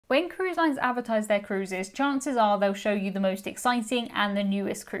When cruise lines advertise their cruises, chances are they'll show you the most exciting and the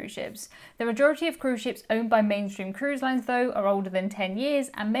newest cruise ships. The majority of cruise ships owned by mainstream cruise lines though are older than 10 years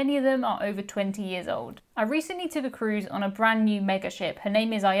and many of them are over 20 years old. I recently took a cruise on a brand new megaship. Her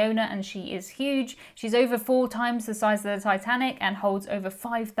name is Iona and she is huge. She's over 4 times the size of the Titanic and holds over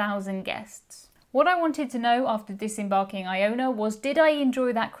 5,000 guests. What I wanted to know after disembarking Iona was, did I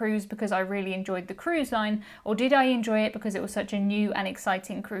enjoy that cruise because I really enjoyed the cruise line, or did I enjoy it because it was such a new and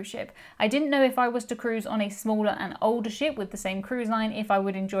exciting cruise ship? I didn't know if I was to cruise on a smaller and older ship with the same cruise line, if I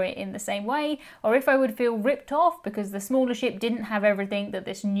would enjoy it in the same way, or if I would feel ripped off because the smaller ship didn't have everything that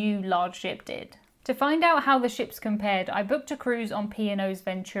this new large ship did. To find out how the ships compared, I booked a cruise on P&O's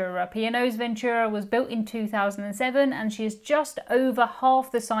Ventura. P&O's Ventura was built in 2007 and she is just over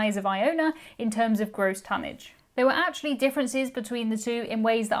half the size of Iona in terms of gross tonnage. There were actually differences between the two in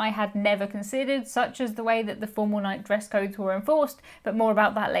ways that I had never considered, such as the way that the formal night dress codes were enforced, but more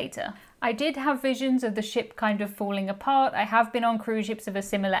about that later. I did have visions of the ship kind of falling apart. I have been on cruise ships of a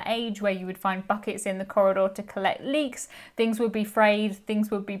similar age where you would find buckets in the corridor to collect leaks, things would be frayed,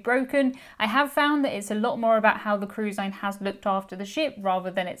 things would be broken. I have found that it's a lot more about how the cruise line has looked after the ship rather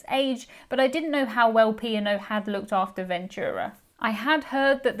than its age, but I didn't know how well P&O had looked after Ventura. I had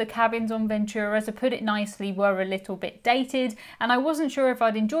heard that the cabins on Ventura, to put it nicely, were a little bit dated, and I wasn't sure if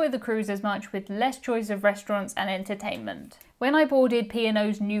I'd enjoy the cruise as much with less choice of restaurants and entertainment. When I boarded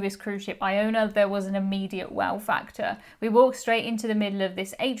P&O's newest cruise ship Iona, there was an immediate wow factor. We walked straight into the middle of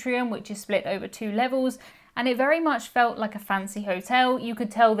this atrium, which is split over 2 levels, and it very much felt like a fancy hotel. You could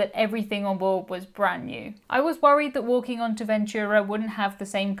tell that everything on board was brand new. I was worried that walking onto Ventura wouldn't have the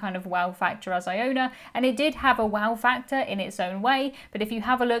same kind of wow factor as Iona, and it did have a wow factor in its own way, but if you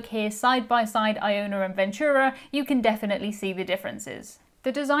have a look here side by side Iona and Ventura, you can definitely see the differences.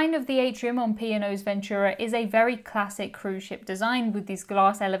 The design of the atrium on P&O's Ventura is a very classic cruise ship design with these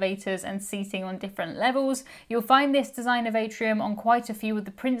glass elevators and seating on different levels. You'll find this design of atrium on quite a few of the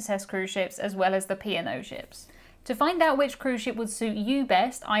Princess cruise ships as well as the P&O ships. To find out which cruise ship would suit you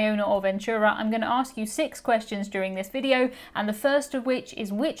best, Iona or Ventura, I'm going to ask you 6 questions during this video, and the first of which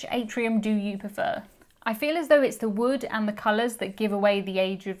is, which atrium do you prefer? I feel as though it's the wood and the colours that give away the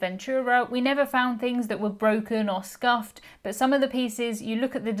age of Ventura. We never found things that were broken or scuffed, but some of the pieces, you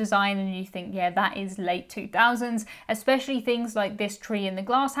look at the design and you think, yeah, that is late 2000s, especially things like this tree in the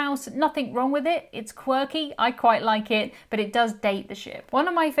glass house. Nothing wrong with it, it's quirky, I quite like it, but it does date the ship. One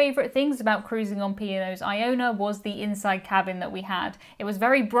of my favourite things about cruising on P&O's Iona was the inside cabin that we had. It was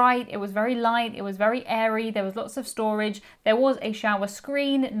very bright, it was very light, it was very airy, there was lots of storage, there was a shower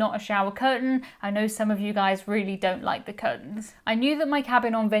screen, not a shower curtain. I know some of you guys really don't like the curtains. I knew that my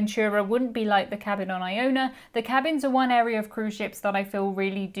cabin on Ventura wouldn't be like the cabin on Iona. The cabins are one area of cruise ships that I feel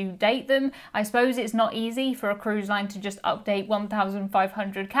really do date them. I suppose it's not easy for a cruise line to just update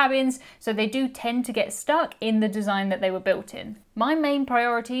 1,500 cabins, so they do tend to get stuck in the design that they were built in. My main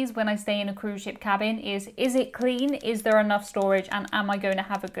priorities when I stay in a cruise ship cabin is it clean, is there enough storage, and am I going to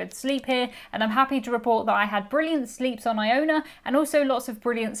have a good sleep here? And I'm happy to report that I had brilliant sleeps on Iona and also lots of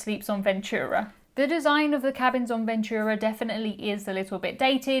brilliant sleeps on Ventura. The design of the cabins on Ventura definitely is a little bit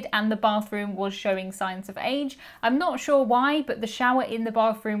dated, and the bathroom was showing signs of age. I'm not sure why, but the shower in the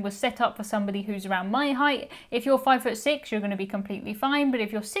bathroom was set up for somebody who's around my height. If you're 5'6", you're going to be completely fine, but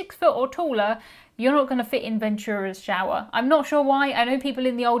if you're 6 foot or taller, you're not going to fit in Ventura's shower. I'm not sure why. I know people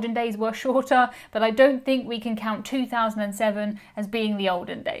in the olden days were shorter, but I don't think we can count 2007 as being the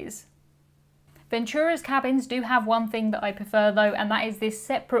olden days. Ventura's cabins do have one thing that I prefer though, and that is this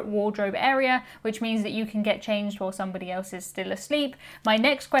separate wardrobe area, which means that you can get changed while somebody else is still asleep. My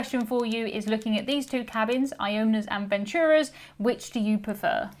next question for you is, looking at these 2 cabins, Iona's and Ventura's, which do you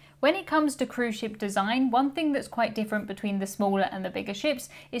prefer? When it comes to cruise ship design, one thing that's quite different between the smaller and the bigger ships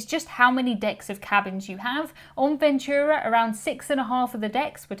is just how many decks of cabins you have. On Ventura, around 6.5 of the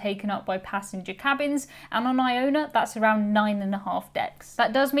decks were taken up by passenger cabins, and on Iona, that's around 9.5 decks.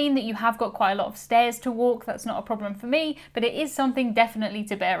 That does mean that you have got quite a lot of stairs to walk. That's not a problem for me, but it is something definitely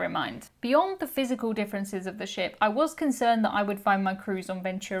to bear in mind. Beyond the physical differences of the ship, I was concerned that I would find my cruise on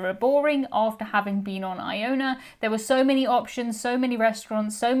Ventura boring after having been on Iona. There were so many options, so many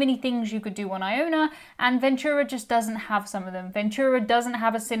restaurants, so many things you could do on Iona, and Ventura just doesn't have some of them. Ventura doesn't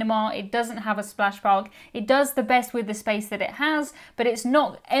have a cinema, it doesn't have a splash park. It does the best with the space that it has, but it's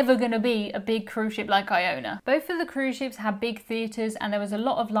not ever going to be a big cruise ship like Iona. Both of the cruise ships had big theatres and there was a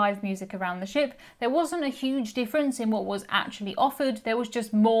lot of live music around the ship. There wasn't a huge difference in what was actually offered, there was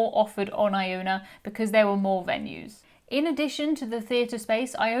just more offered on Iona because there were more venues. In addition to the theatre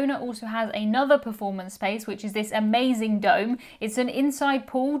space, Iona also has another performance space, which is this amazing dome. It's an inside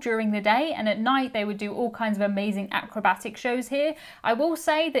pool during the day, and at night they would do all kinds of amazing acrobatic shows here. I will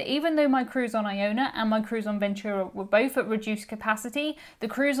say that even though my cruise on Iona and my cruise on Ventura were both at reduced capacity, the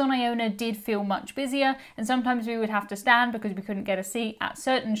cruise on Iona did feel much busier, and sometimes we would have to stand because we couldn't get a seat at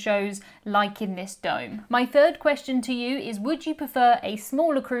certain shows, like in this dome. My third question to you is, would you prefer a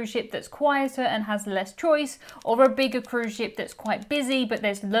smaller cruise ship that's quieter and has less choice, or a bigger cruise ship that's quite busy but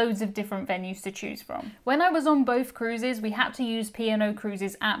there's loads of different venues to choose from? When I was on both cruises, we had to use P&O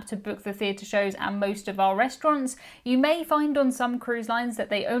Cruises app to book the theatre shows and most of our restaurants. You may find on some cruise lines that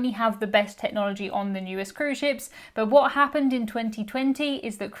they only have the best technology on the newest cruise ships, but what happened in 2020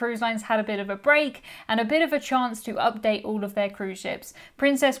 is that cruise lines had a bit of a break and a bit of a chance to update all of their cruise ships.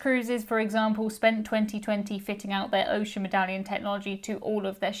 Princess Cruises, for example, spent 2020 fitting out their Ocean Medallion technology to all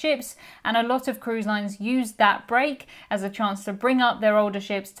of their ships, and a lot of cruise lines used that break as a chance to bring up their older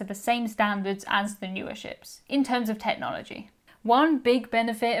ships to the same standards as the newer ships in terms of technology. One big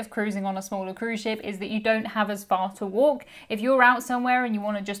benefit of cruising on a smaller cruise ship is that you don't have as far to walk. If you're out somewhere and you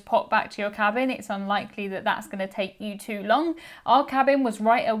want to just pop back to your cabin, it's unlikely that that's going to take you too long. Our cabin was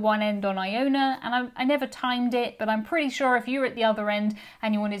right at one end on Iona, and I never timed it, but I'm pretty sure if you were at the other end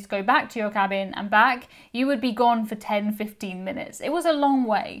and you wanted to go back to your cabin and back, you would be gone for 10-15 minutes. It was a long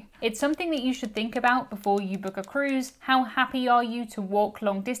way. It's something that you should think about before you book a cruise. How happy are you to walk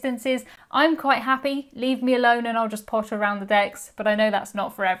long distances? I'm quite happy. Leave me alone and I'll just potter around the deck. But I know that's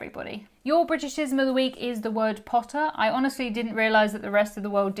not for everybody. Your Britishism of the week is the word potter. I honestly didn't realise that the rest of the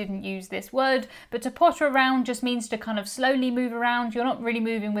world didn't use this word, but to potter around just means to kind of slowly move around. You're not really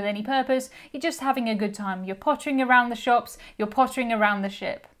moving with any purpose, you're just having a good time. You're pottering around the shops, you're pottering around the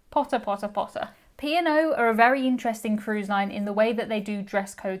ship. Potter, potter, potter. P&O are a very interesting cruise line in the way that they do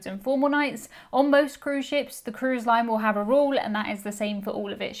dress codes and formal nights. On most cruise ships, the cruise line will have a rule, and that is the same for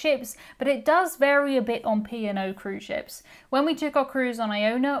all of its ships, but it does vary a bit on P&O cruise ships. When we took our cruise on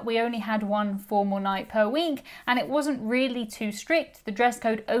Iona, we only had one formal night per week, and it wasn't really too strict. The dress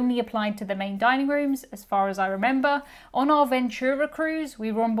code only applied to the main dining rooms, as far as I remember. On our Ventura cruise,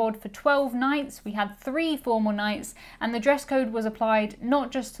 we were on board for 12 nights, we had 3 formal nights, and the dress code was applied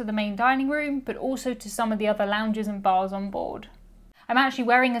not just to the main dining room, but also to some of the other lounges and bars on board. I'm actually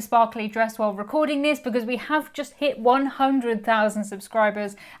wearing a sparkly dress while recording this because we have just hit 100,000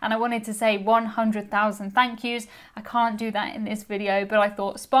 subscribers, and I wanted to say 100,000 thank yous. I can't do that in this video, but I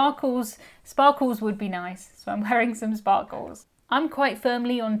thought sparkles would be nice, so I'm wearing some sparkles. I'm quite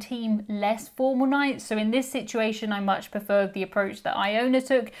firmly on team less formal nights, so in this situation I much preferred the approach that Iona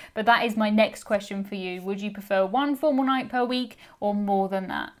took, but that is my next question for you. Would you prefer 1 formal night per week or more than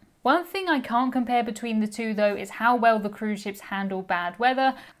that? One thing I can't compare between the two though is how well the cruise ships handle bad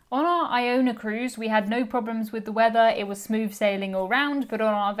weather. On our Iona cruise, we had no problems with the weather, it was smooth sailing all round, but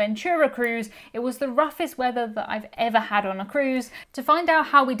on our Ventura cruise, it was the roughest weather that I've ever had on a cruise. To find out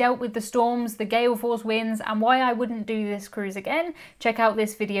how we dealt with the storms, the gale force winds, and why I wouldn't do this cruise again, check out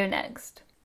this video next.